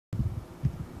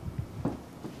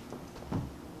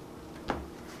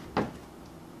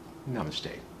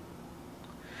Namaste.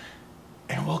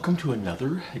 And welcome to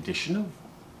another edition of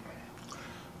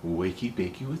Wakey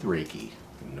Bakey with Reiki.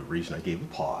 And the reason I gave a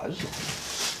pause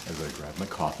as I grab my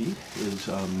coffee is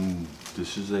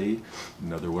this is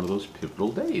another one of those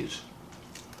pivotal days.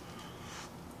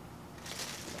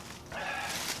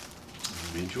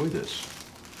 Let me enjoy this.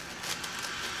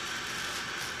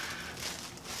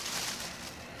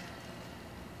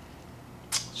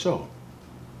 So,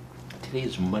 today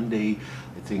is Monday,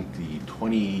 I think the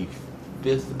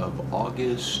 25th of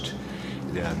August,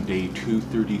 and day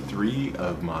 233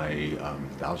 of my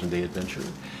 1,000-day adventure.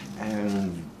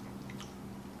 And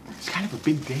it's kind of a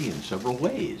big day in several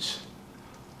ways.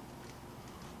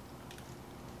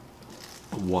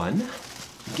 One,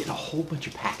 I'm getting a whole bunch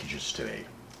of packages today.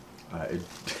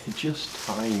 Just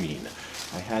timing.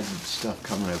 I had stuff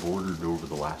coming I've ordered over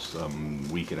the last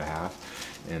week and a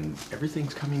half, and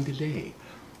everything's coming today.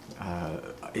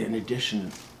 In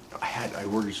addition, I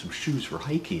ordered some shoes for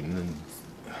hiking, and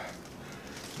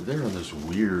they're on this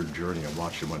weird journey. I'm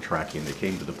watching them on tracking. They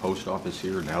came to the post office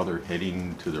here, now they're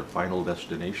heading to their final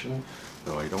destination,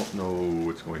 so I don't know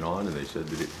what's going on, and they said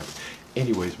they didn't have it.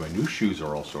 Anyways, my new shoes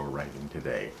are also arriving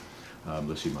today.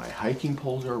 Let's see, my hiking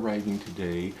poles are arriving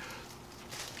today.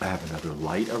 I have another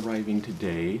light arriving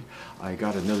today. I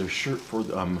got another shirt for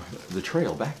the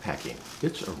trail, backpacking.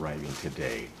 It's arriving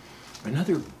today.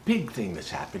 Another big thing that's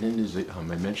happening is that, I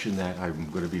mentioned that I'm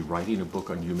going to be writing a book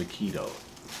on Yumikido.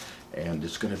 And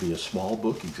it's going to be a small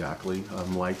book, exactly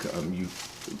like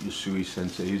Usui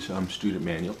Sensei's student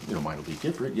manual. You know, mine will be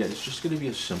different, yet it's just going to be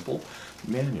a simple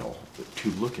manual to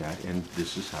look at, and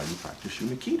this is how you practice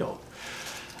Yumikido.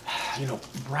 You know,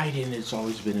 writing, it's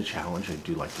always been a challenge. I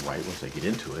do like to write once I get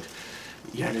into it.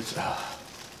 Yet it's,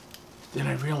 then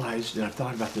I realized, and I've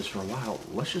thought about this for a while,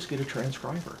 let's just get a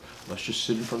transcriber. Let's just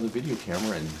sit in front of the video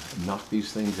camera and knock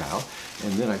these things out,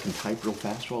 and then I can type real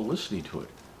fast while listening to it.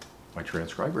 My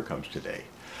transcriber comes today.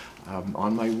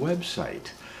 On my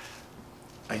website,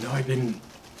 I know I've been,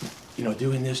 you know,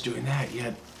 doing this, doing that,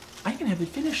 yet I can have it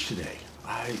finished today.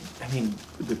 I mean,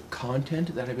 the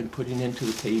content that I've been putting into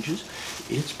the pages,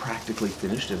 it's practically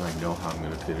finished, and I know how I'm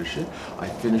going to finish it. I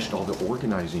finished all the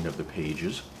organizing of the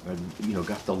pages. I've, you know,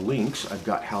 got the links. I've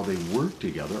got how they work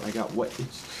together. I got what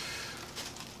it's...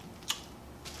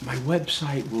 My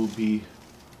website will be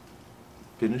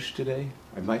finished today.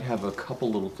 I might have a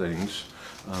couple little things,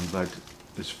 but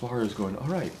as far as going, all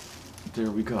right,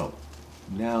 there we go.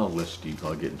 Now let's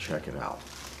debug it and check it out.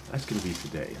 That's going to be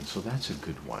today, and so that's a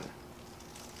good one.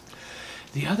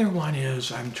 The other one is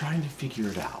I'm trying to figure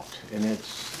it out, and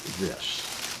it's this.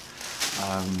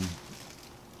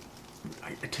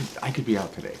 I could be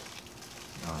out today,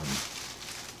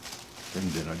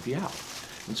 and then I'd be out.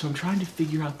 And so I'm trying to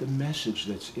figure out the message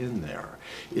that's in there.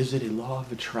 Is it a law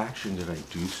of attraction that I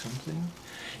do something?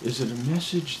 Is it a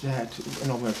message that,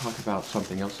 and I'm going to talk about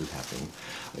something else that's happening.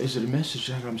 Is it a message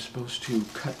that I'm supposed to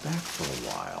cut back for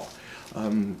a while?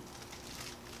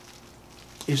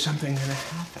 Is something going to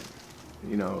happen?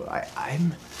 You know,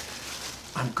 I'm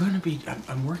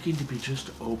working to be just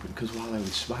open, because while I would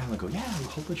smile and go, yeah, a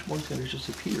whole bunch more is going to just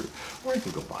appear, or I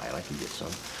could go buy it, I could get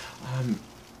some.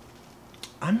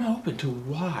 I'm open to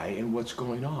why and what's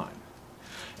going on.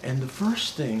 And the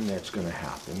first thing that's going to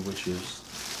happen, which is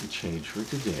the change for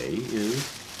today, is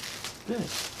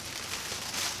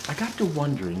this. I got to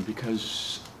wondering,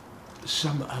 because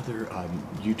some other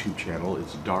YouTube channel,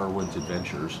 it's Darwin's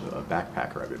Adventures, a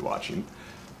backpacker I've been watching.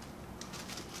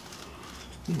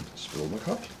 Spilled my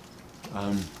coffee.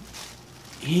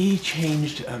 He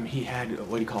changed, he had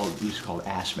what he used to call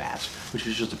ass mats, which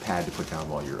is just a pad to put down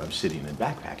while you're sitting and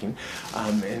backpacking.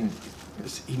 And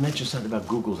he mentioned something about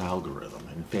Google's algorithm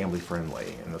and family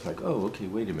friendly. And I was like, oh, okay,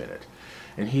 wait a minute.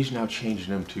 And he's now changing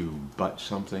them to butt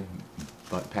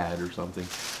pad or something.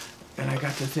 And I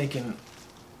got to thinking,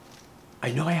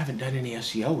 I know I haven't done any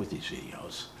SEO with these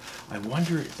videos. I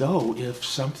wonder, though, if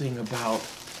something about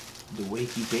the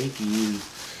wakey bakey is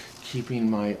keeping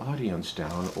my audience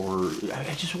down, or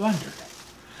I just wondered.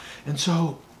 And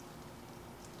so,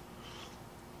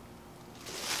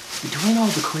 between all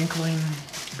the crinkling,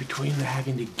 between the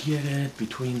having to get it,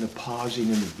 between the pausing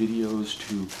in the videos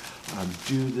to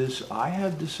do this, I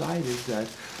have decided that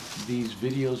these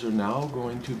videos are now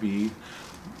going to be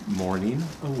morning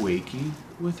a wakey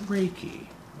with Reiki.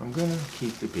 I'm going to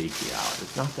keep the bakey out.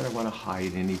 It's not that I want to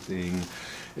hide anything.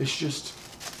 It's just,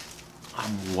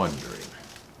 I'm wondering,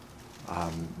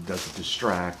 does it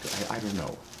distract? I don't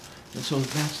know. And so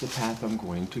that's the path I'm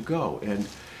going to go. And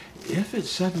if it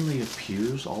suddenly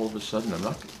appears all of a sudden,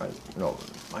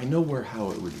 I know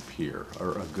how it would appear,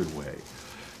 or a good way.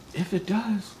 If it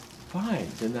does, fine.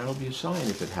 Then that'll be a sign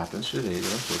if it happens today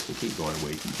that I'm supposed to keep going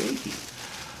wakey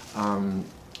bakey.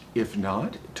 If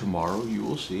not, tomorrow you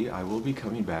will see I will be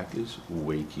coming back as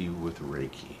Wakey with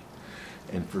Reiki.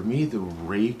 And for me, the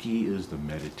Reiki is the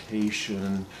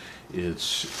meditation.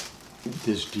 It's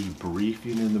this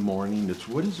debriefing in the morning. It's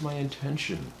what is my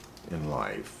intention in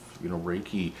life. You know,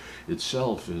 Reiki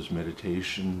itself is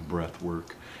meditation, breath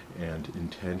work, and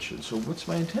intention. So what's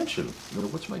my intention? You know,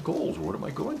 what's my goals? What am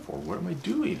I going for? What am I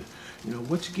doing? You know,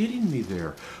 what's getting me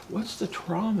there? What's the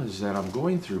traumas that I'm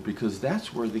going through? Because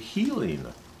that's where the healing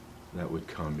that would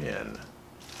come in.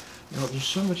 You know, there's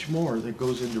so much more that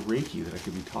goes into Reiki that I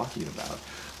could be talking about.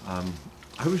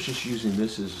 I was just using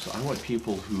this as, I want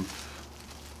people who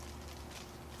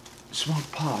smoke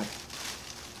pot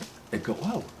and go,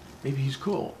 oh, maybe he's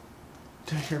cool,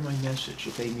 to hear my message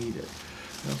if they need it.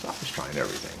 You know, so I was trying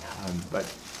everything. But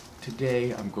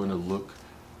today I'm going to look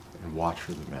and watch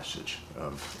for the message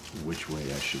of which way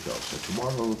I should go. So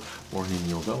tomorrow morning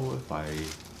you'll know if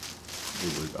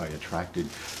I attracted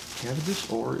cannabis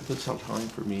or if it's time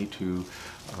for me to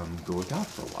go without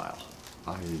for a while.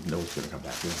 I know it's going to come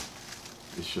back in.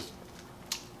 It's just,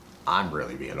 I'm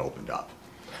really being opened up.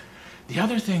 The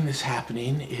other thing that's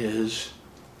happening is,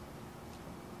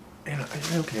 and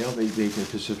okay, I'll make a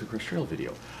Pacific Crest Trail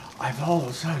video. I've all of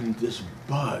a sudden, this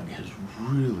bug has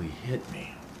really hit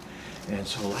me. And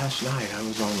so last night I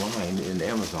was online in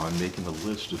Amazon making a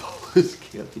list of all this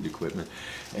camping equipment,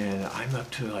 and I'm up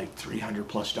to like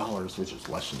 $300+, which is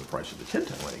less than the price of the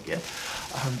tent I want to get.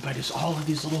 But it's all of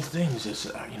these little things. It's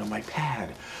you know, my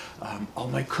pad, all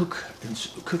my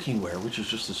cooking ware, which is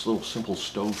just this little simple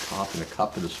stove top and a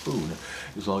cup and a spoon,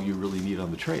 is all you really need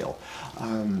on the trail.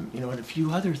 You know, and a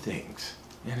few other things.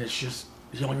 And it's just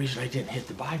the only reason I didn't hit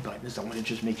the buy button is I want to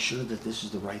just make sure that this is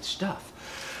the right stuff.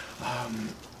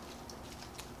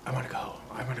 I want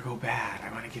to go bad.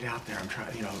 I want to get out there.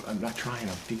 I'm not trying.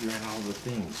 I'm figuring out all the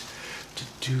things to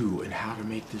do and how to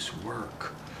make this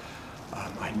work.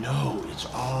 I know it's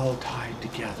all tied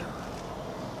together.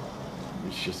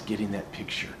 It's just getting that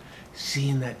picture,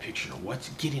 seeing that picture, what's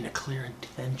getting a clear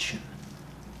intention,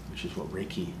 which is what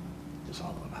Reiki is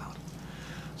all about.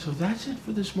 So that's it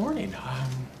for this morning.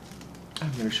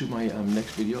 I'm going to shoot my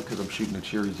next video because I'm shooting a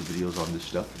series of videos on this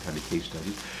stuff, kind of case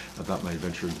studies about my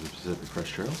adventure into the Pacific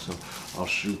Crest Trail. So I'll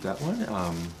shoot that one,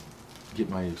 get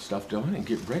my stuff done, and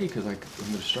get ready because I'm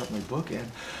going to start my book.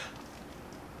 And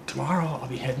tomorrow I'll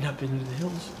be heading up into the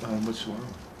hills. What's tomorrow?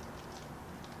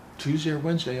 Tuesday or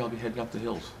Wednesday I'll be heading up the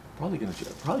hills. Probably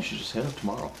should just head up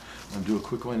tomorrow. Do a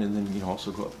quick one and then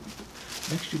also go up.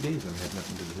 Next 2 days I'm heading up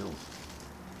into the hills.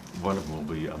 One of them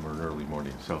will be an early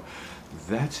morning. So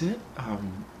that's it.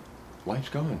 Life's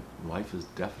going. Life is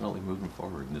definitely moving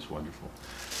forward and it's wonderful.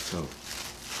 So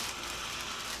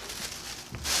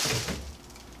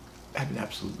have an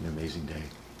absolutely amazing day.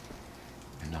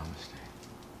 And namaste.